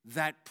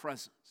that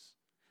presence.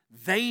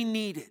 They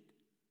needed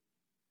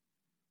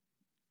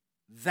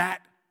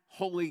that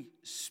Holy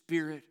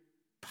Spirit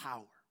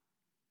power.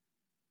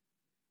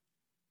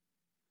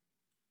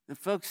 And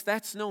folks,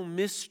 that's no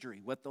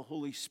mystery what the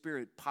Holy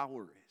Spirit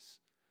power is.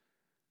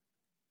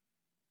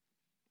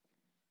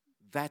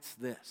 That's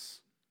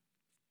this.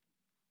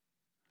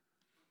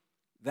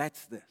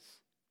 That's this.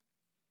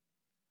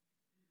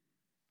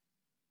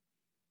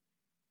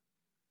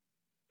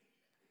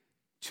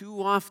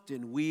 Too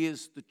often we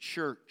as the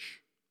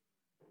church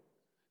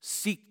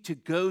seek to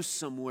go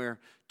somewhere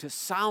to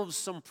solve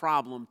some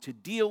problem, to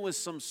deal with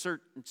some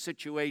certain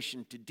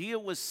situation, to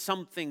deal with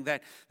something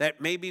that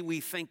maybe we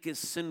think is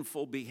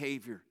sinful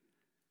behavior.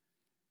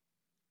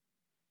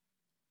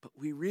 But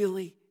we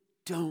really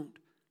don't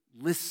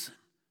listen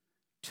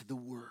to the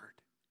Word.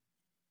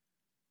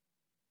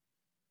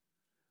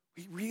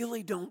 We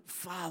really don't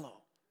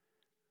follow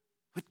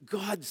what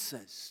God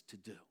says to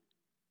do.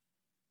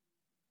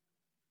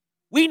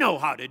 We know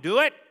how to do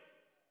it.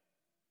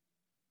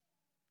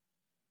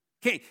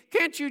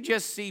 Can't you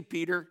just see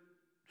Peter?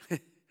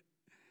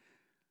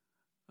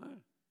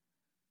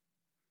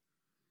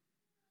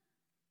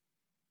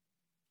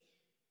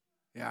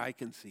 Yeah, I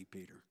can see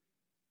Peter.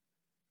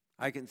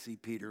 I can see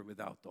Peter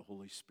without the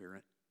Holy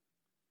Spirit.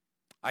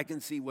 I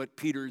can see what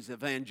Peter's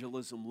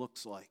evangelism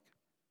looks like.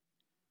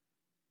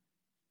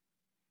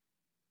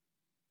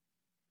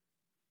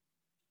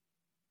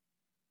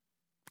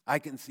 I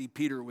can see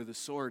Peter with a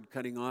sword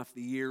cutting off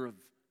the ear of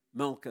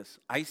Malchus.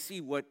 I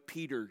see what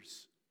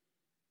Peter's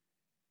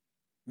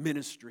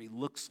ministry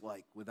looks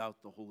like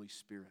without the Holy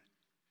Spirit.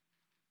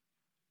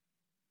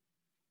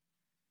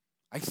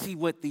 I see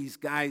what these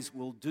guys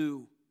will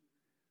do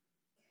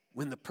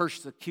when the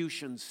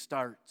persecution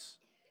starts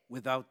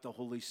without the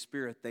Holy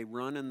Spirit. They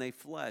run and they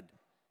fled.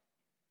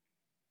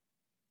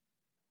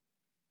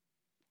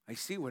 I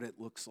see what it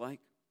looks like.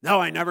 No,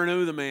 I never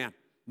knew the man.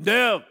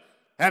 No,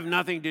 have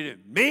nothing to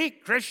do. Me,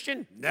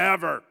 Christian?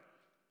 Never.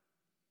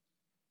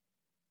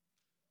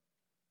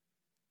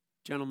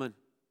 Gentlemen,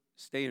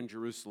 stay in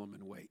Jerusalem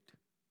and wait.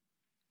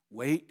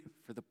 Wait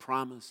for the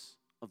promise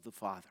of the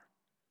Father.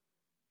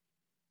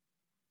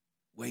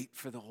 Wait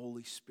for the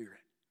Holy Spirit.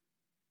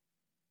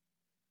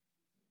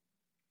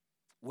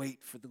 Wait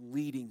for the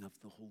leading of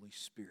the Holy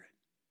Spirit.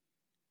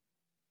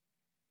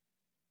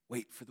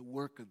 Wait for the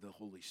work of the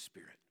Holy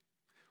Spirit.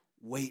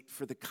 Wait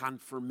for the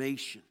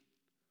confirmation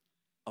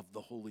of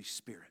the Holy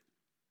Spirit.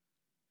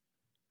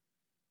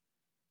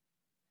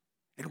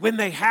 And when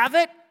they have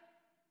it,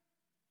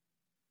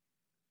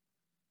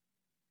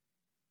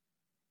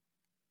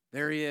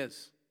 there he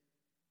is.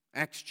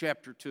 Acts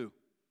chapter 2.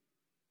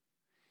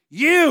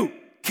 You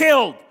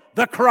killed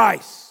the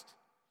Christ.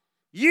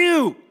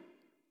 You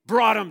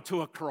brought him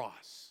to a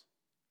cross.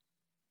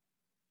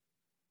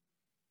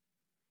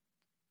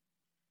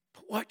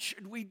 But what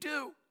should we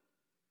do?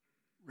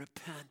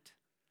 Repent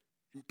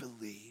and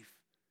believe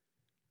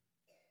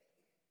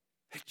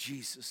that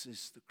Jesus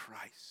is the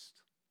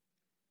Christ.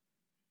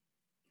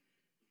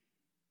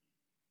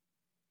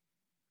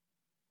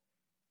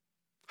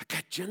 I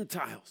got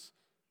Gentiles.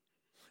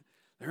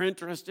 They're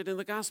interested in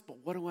the gospel.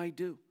 What do I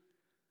do?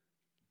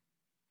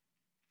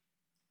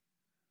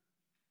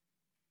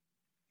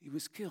 He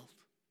was killed.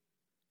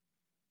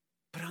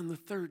 But on the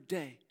third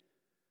day,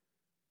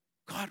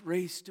 God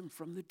raised him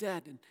from the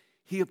dead, and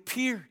he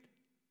appeared.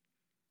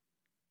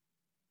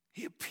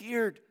 He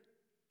appeared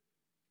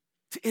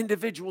to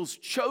individuals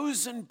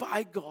chosen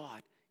by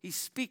God. He's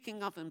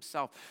speaking of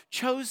himself,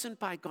 chosen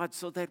by God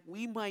so that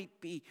we might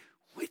be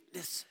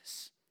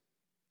witnesses.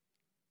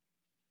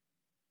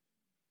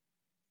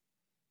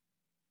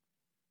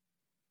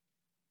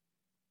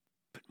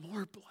 But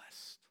more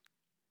blessed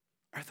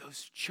are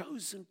those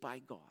chosen by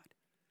God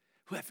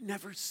who have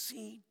never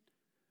seen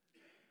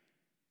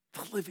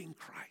the living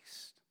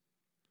Christ.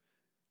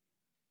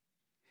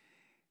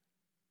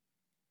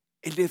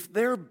 And if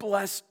they're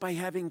blessed by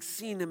having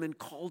seen him and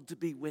called to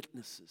be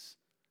witnesses,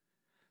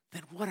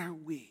 then what are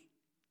we?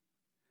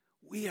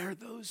 We are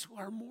those who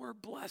are more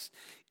blessed.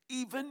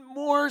 Even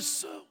more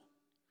so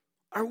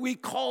are we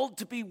called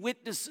to be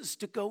witnesses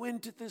to go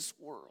into this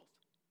world.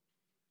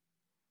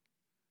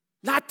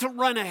 Not to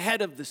run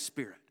ahead of the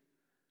Spirit,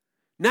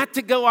 not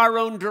to go our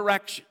own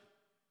direction,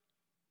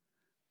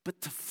 but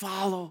to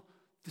follow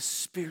the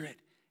Spirit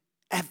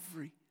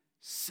every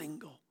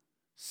single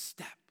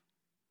step.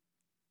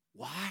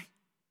 Why?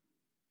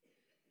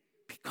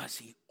 Because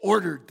he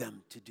ordered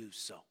them to do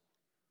so.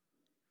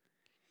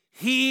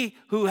 He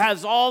who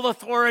has all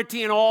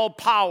authority and all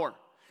power,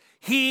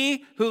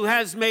 he who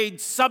has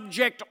made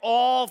subject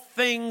all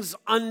things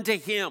unto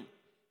him,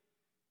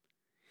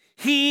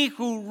 he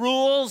who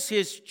rules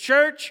his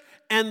church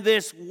and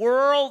this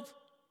world,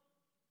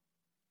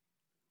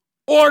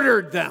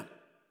 ordered them.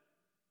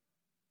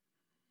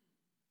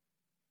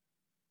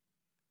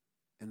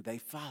 And they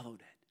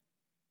followed it.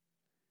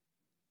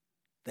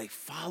 They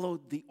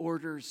followed the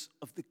orders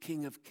of the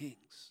King of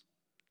Kings.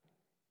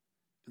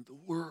 And the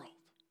world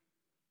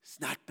has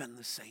not been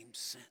the same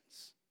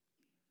since.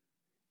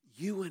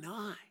 You and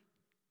I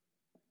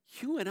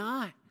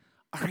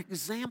are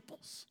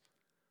examples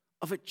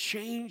of a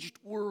changed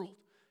world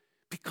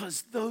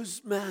because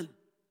those men,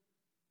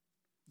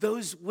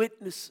 those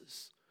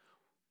witnesses,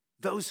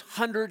 those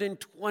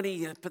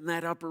 120 up in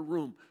that upper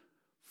room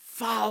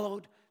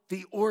followed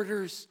the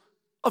orders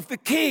of the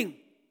king.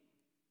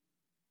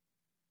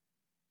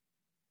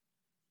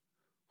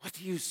 What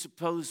do you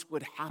suppose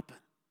would happen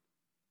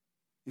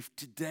if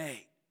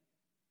today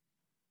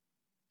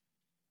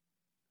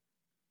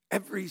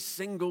every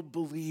single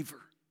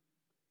believer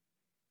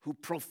who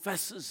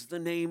professes the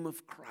name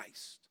of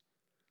Christ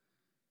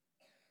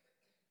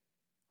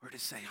were to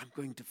say, I'm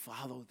going to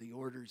follow the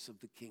orders of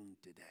the king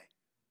today?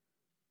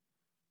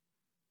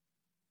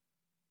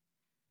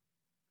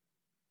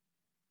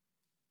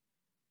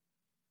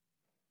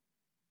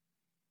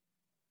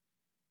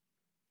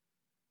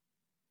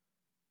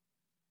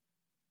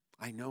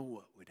 I know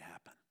what would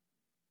happen.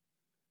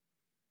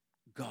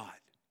 God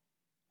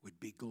would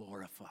be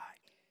glorified.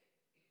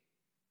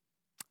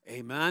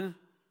 Amen.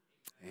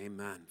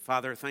 Amen.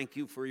 Father, thank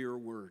you for your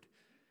word,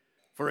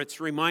 for its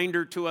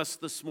reminder to us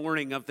this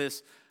morning of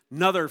this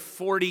another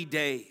 40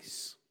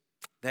 days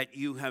that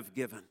you have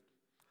given.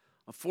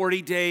 A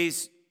 40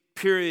 days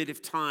period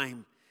of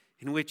time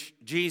in which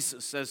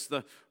Jesus, as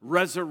the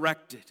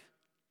resurrected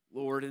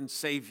Lord and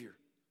Savior,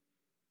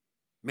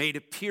 made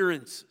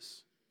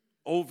appearances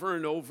over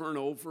and over and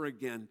over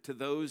again to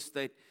those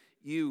that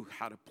you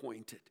had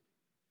appointed.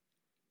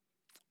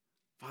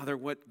 Father,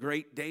 what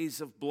great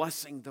days of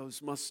blessing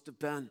those must have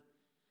been.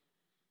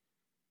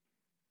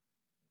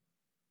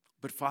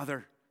 But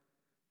Father,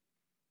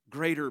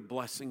 greater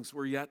blessings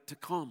were yet to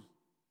come.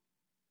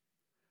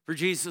 For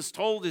Jesus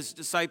told his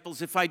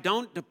disciples, if I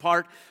don't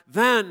depart,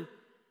 then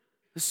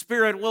the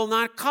Spirit will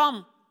not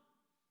come.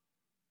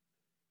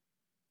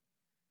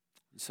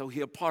 And so he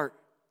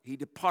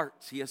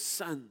departs, he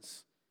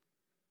ascends.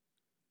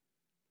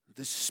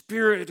 The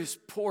Spirit is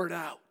poured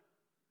out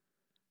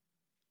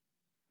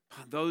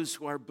upon those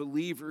who are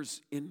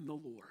believers in the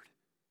Lord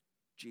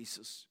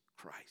Jesus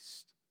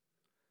Christ,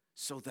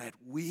 so that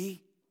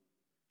we,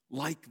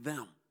 like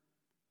them,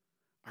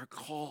 are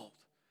called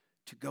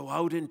to go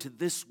out into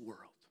this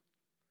world,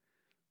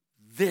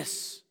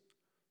 this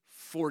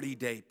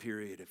 40-day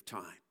period of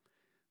time,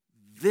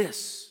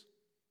 this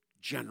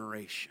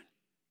generation,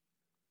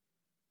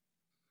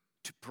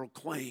 to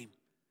proclaim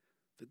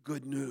the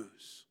good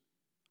news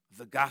of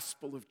the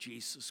gospel of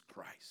Jesus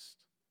Christ.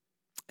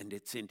 And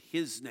it's in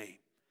his name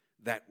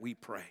that we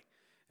pray.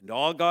 And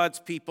all God's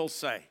people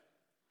say,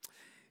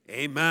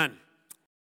 amen.